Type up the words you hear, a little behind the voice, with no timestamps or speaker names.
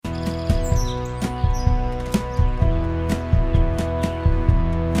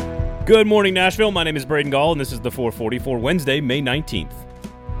Good morning, Nashville. My name is Braden Gall, and this is the 440 for Wednesday, May 19th.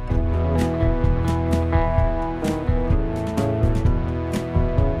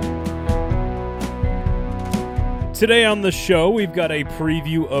 Today on the show, we've got a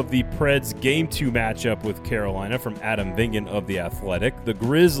preview of the Preds Game 2 matchup with Carolina from Adam Vingan of The Athletic. The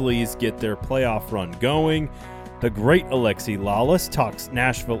Grizzlies get their playoff run going. The great Alexi Lalas talks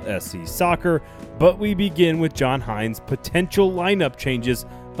Nashville SC soccer, but we begin with John Hynes' potential lineup changes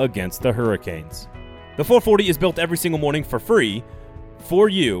against the Hurricanes. The 440 is built every single morning for free for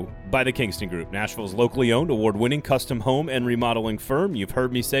you by the Kingston Group, Nashville's locally owned, award-winning custom home and remodeling firm. You've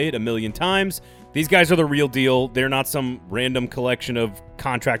heard me say it a million times. These guys are the real deal. They're not some random collection of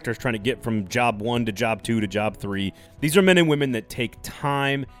contractors trying to get from job 1 to job 2 to job 3. These are men and women that take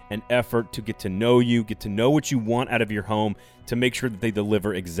time and effort to get to know you, get to know what you want out of your home, to make sure that they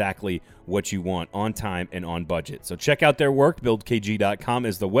deliver exactly what you want on time and on budget. So check out their work. BuildKG.com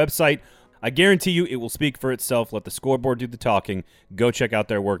is the website. I guarantee you it will speak for itself. Let the scoreboard do the talking. Go check out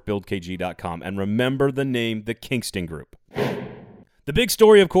their work, BuildKG.com. And remember the name, the Kingston Group. The big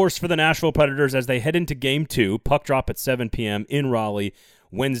story, of course, for the Nashville Predators as they head into Game 2, puck drop at 7 p.m. in Raleigh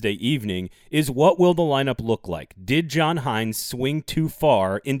Wednesday evening, is what will the lineup look like? Did John Hynes swing too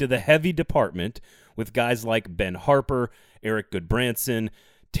far into the heavy department with guys like Ben Harper, Eric Goodbranson,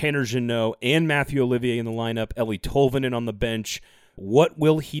 Tanner Jeannot, and Matthew Olivier in the lineup, Ellie Tolvanen on the bench? What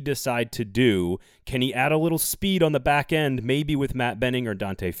will he decide to do? Can he add a little speed on the back end, maybe with Matt Benning or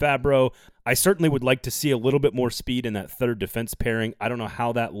Dante Fabro? I certainly would like to see a little bit more speed in that third defense pairing. I don't know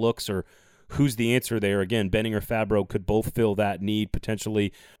how that looks or who's the answer there. Again, Benning or Fabro could both fill that need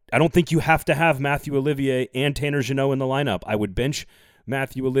potentially. I don't think you have to have Matthew Olivier and Tanner Jeannot in the lineup. I would bench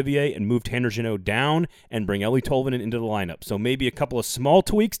Matthew Olivier and move Tanner Jeannot down and bring Ellie Tolvanen into the lineup. So maybe a couple of small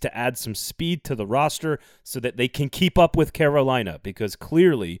tweaks to add some speed to the roster so that they can keep up with Carolina, because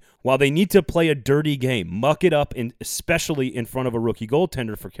clearly, while they need to play a dirty game, muck it up, especially in front of a rookie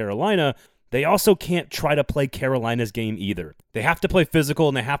goaltender for Carolina, they also can't try to play Carolina's game either. They have to play physical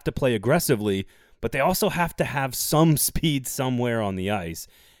and they have to play aggressively, but they also have to have some speed somewhere on the ice.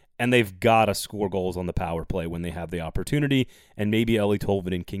 And they've got to score goals on the power play when they have the opportunity, and maybe Ellie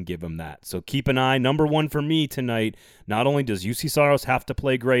Tolvanen can give them that. So keep an eye. Number one for me tonight, not only does UC Saros have to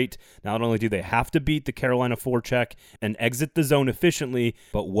play great, not only do they have to beat the Carolina forecheck and exit the zone efficiently,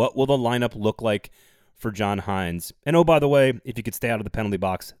 but what will the lineup look like for John Hynes? And oh, by the way, if you could stay out of the penalty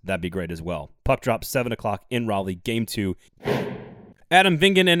box, that'd be great as well. Puck drop 7 o'clock in Raleigh, Game 2. Adam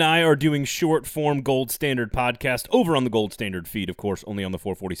Vingan and I are doing short-form Gold Standard podcast over on the Gold Standard feed, of course, only on the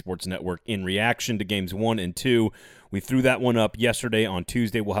 440 Sports Network, in reaction to Games 1 and 2. We threw that one up yesterday on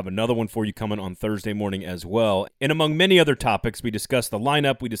Tuesday. We'll have another one for you coming on Thursday morning as well. And among many other topics, we discussed the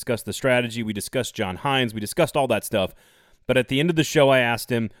lineup, we discussed the strategy, we discussed John Hynes, we discussed all that stuff. But at the end of the show, I asked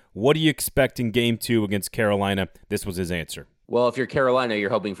him, what do you expect in Game 2 against Carolina? This was his answer. Well, if you're Carolina, you're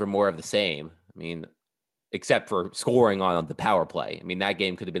hoping for more of the same. I mean, except for scoring on the power play. I mean, that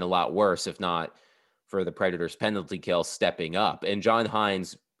game could have been a lot worse if not for the Predators' penalty kill stepping up. And John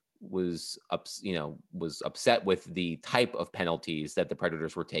Hynes was upset with the type of penalties that the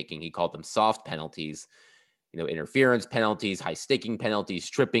Predators were taking. He called them soft penalties, interference penalties, high-sticking penalties,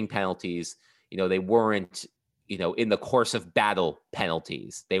 tripping penalties. They weren't, in the course of battle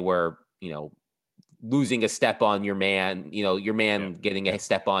penalties. They were, losing a step on your man, getting a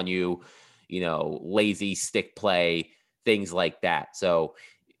step on you, lazy stick play, things like that. So,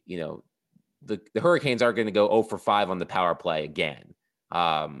 the Hurricanes aren't going to go 0 for 5 on the power play again.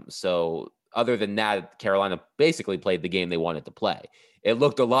 So other than that, Carolina basically played the game they wanted to play. It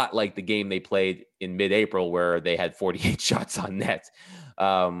looked a lot like the game they played in mid-April where they had 48 shots on net.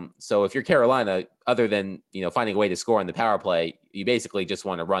 So if you're Carolina, other than, finding a way to score on the power play, you basically just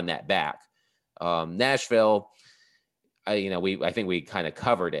want to run that back. Nashville, I think we kind of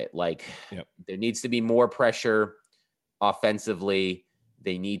covered it. There needs to be more pressure offensively.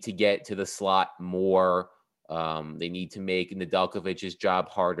 They need to get to the slot more. They need to make Nedeljkovic's job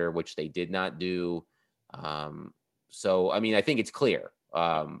harder, which they did not do. So, I think it's clear.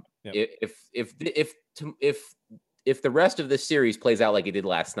 If the rest of this series plays out like it did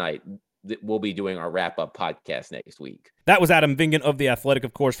last night, we'll be doing our wrap-up podcast next week. That was Adam Vingan of The Athletic,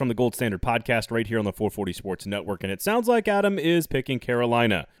 of course, from the Gold Standard podcast right here on the 440 Sports Network, and it sounds like Adam is picking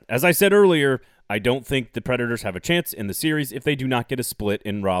Carolina. As I said earlier, I don't think the Predators have a chance in the series if they do not get a split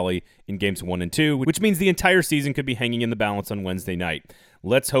in Raleigh in Games 1 and 2, which means the entire season could be hanging in the balance on Wednesday night.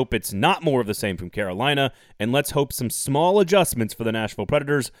 Let's hope it's not more of the same from Carolina, and let's hope some small adjustments for the Nashville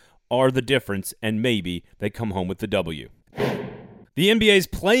Predators are the difference, and maybe they come home with the W. The NBA's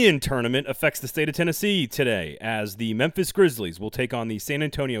play-in tournament affects the state of Tennessee today, as the Memphis Grizzlies will take on the San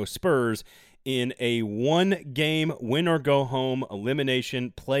Antonio Spurs in a one-game win-or-go-home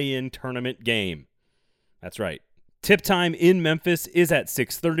elimination play-in tournament game. That's right. Tip time in Memphis is at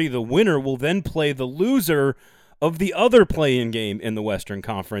 6:30. The winner will then play the loser of the other play-in game in the Western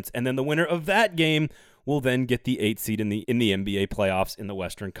Conference, and then the winner of that game will then get the 8th seed in the NBA playoffs in the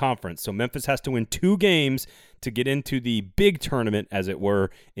Western Conference. So Memphis has to win 2 games to get into the big tournament, as it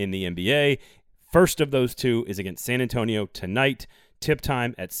were, in the NBA. First of those 2 is against San Antonio tonight. Tip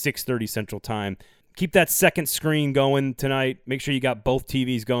time at 6:30 Central Time. Keep that second screen going tonight. Make sure you got both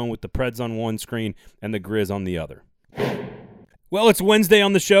TVs going with the Preds on one screen and the Grizz on the other. Well, it's Wednesday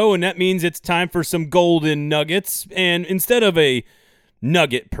on the show, and that means it's time for some golden nuggets. And instead of a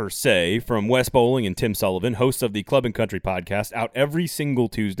nugget per se from Wes Bowling and Tim Sullivan, hosts of the Club and Country podcast, out every single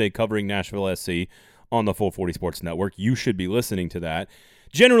Tuesday covering Nashville SC on the 440 Sports Network, you should be listening to that.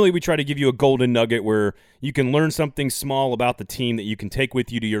 Generally, we try to give you a golden nugget where you can learn something small about the team that you can take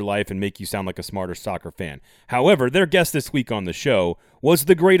with you to your life and make you sound like a smarter soccer fan. However, their guest this week on the show was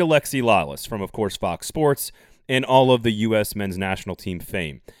the great Alexi Lalas from, of course, Fox Sports and all of the U.S. men's national team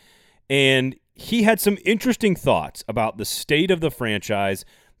fame. And he had some interesting thoughts about the state of the franchise,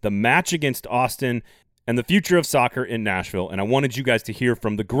 the match against Austin, and the future of soccer in Nashville. And I wanted you guys to hear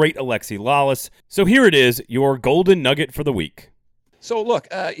from the great Alexi Lalas. So here it is, your golden nugget for the week. So look,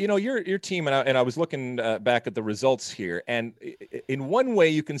 your team, and I was looking back at the results here, and in one way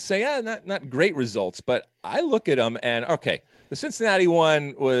you can say, not great results, but I look at them and, okay, the Cincinnati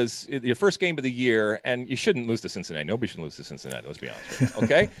one was your first game of the year, and you shouldn't lose to Cincinnati. Nobody should lose to Cincinnati, let's be honest with you,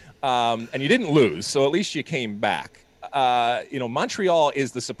 okay? And you didn't lose, so at least you came back. Montreal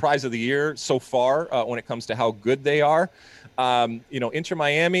is the surprise of the year so far when it comes to how good they are. Inter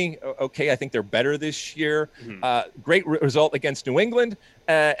Miami, okay, I think they're better this year. Great result against New England,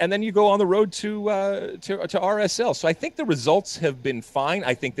 and then you go on the road to RSL. So I think the results have been fine.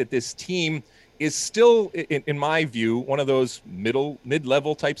 I think that this team is still, in my view, one of those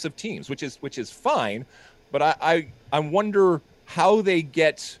mid-level types of teams, which is fine. But I wonder how they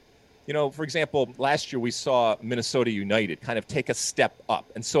get. For example, last year we saw Minnesota United kind of take a step up,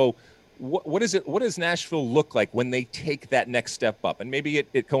 and so. What does Nashville look like when they take that next step up? And maybe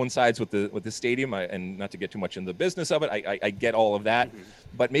it coincides with the stadium. And not to get too much in the business of it, I get all of that,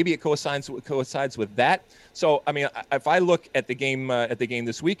 but maybe it coincides with that. So I mean, if I look at the game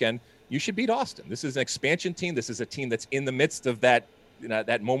this weekend, you should beat Austin. This is an expansion team. This is a team that's in the midst of that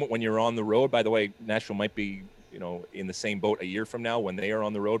that moment when you're on the road. By the way, Nashville might be in the same boat a year from now when they are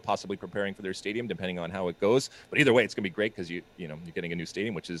on the road, possibly preparing for their stadium, depending on how it goes. But either way, it's going to be great because you're getting a new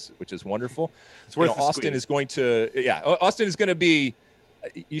stadium, which is wonderful. So Austin is going to be.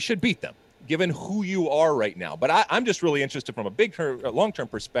 You should beat them, given who you are right now. But I'm just really interested from a long-term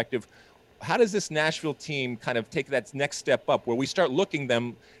perspective. How does this Nashville team kind of take that next step up, where we start looking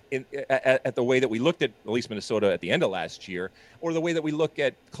them at the way that we looked at least Minnesota at the end of last year, or the way that we look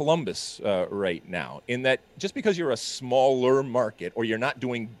at Columbus right now, in that just because you're a smaller market or you're not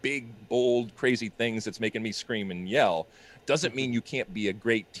doing big, bold, crazy things that's making me scream and yell, doesn't mean you can't be a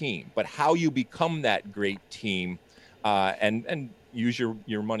great team. But how you become that great team and use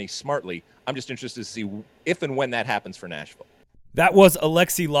your money smartly, I'm just interested to see if and when that happens for Nashville. That was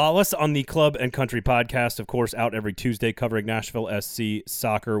Alexi Lalas on the Club and Country podcast, of course, out every Tuesday covering Nashville SC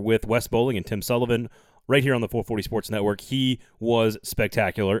soccer with Wes Bowling and Tim Sullivan right here on the 440 Sports Network. He was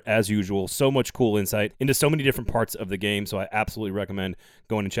spectacular, as usual. So much cool insight into so many different parts of the game, so I absolutely recommend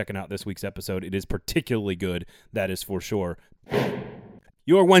going and checking out this week's episode. It is particularly good, that is for sure.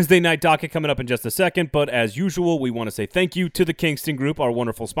 Your Wednesday night docket coming up in just a second, but as usual, we want to say thank you to the Kingston Group, our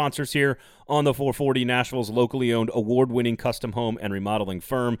wonderful sponsors here on the 440, Nashville's locally owned, award-winning custom home and remodeling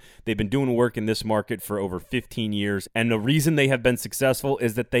firm. They've been doing work in this market for over 15 years, and the reason they have been successful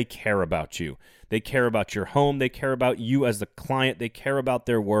is that they care about you. They care about your home. They care about you as the client. They care about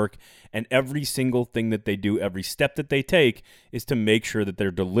their work, and every single thing that they do, every step that they take is to make sure that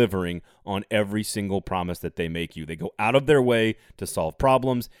they're delivering on every single promise that they make you. They go out of their way to solve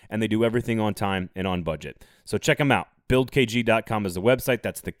problems, and they do everything on time and on budget. So check them out. BuildKG.com is the website.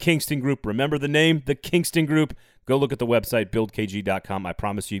 That's the Kingston Group. Remember the name, the Kingston Group. Go look at the website, BuildKG.com. I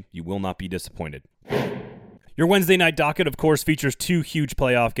promise you, you will not be disappointed. Your Wednesday night docket, of course, features 2 huge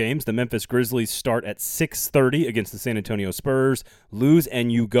playoff games. The Memphis Grizzlies start at 6:30 against the San Antonio Spurs. Lose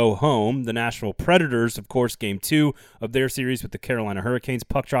and you go home. The Nashville Predators, of course, game 2 of their series with the Carolina Hurricanes.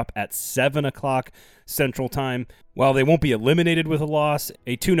 Puck drop at 7 o'clock Central Time. While they won't be eliminated with a loss,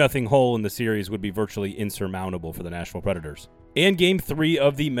 a 2-0 hole in the series would be virtually insurmountable for the Nashville Predators. And game 3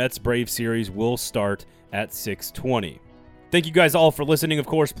 of the Mets-Braves series will start at 6:20. Thank you guys all for listening. Of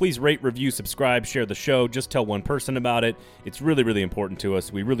course, please rate, review, subscribe, share the show. Just tell one person about it. It's really, really important to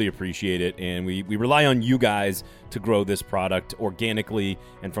us. We really appreciate it, and we rely on you guys to grow this product organically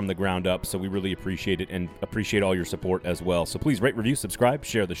and from the ground up, so we really appreciate it and appreciate all your support as well. So please rate, review, subscribe,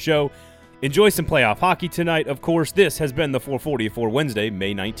 share the show. Enjoy some playoff hockey tonight. Of course, this has been the 440 for Wednesday,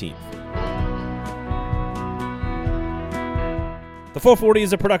 May 19th. The 440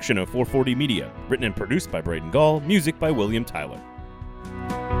 is a production of 440 Media, written and produced by Braden Gall, music by William Tyler.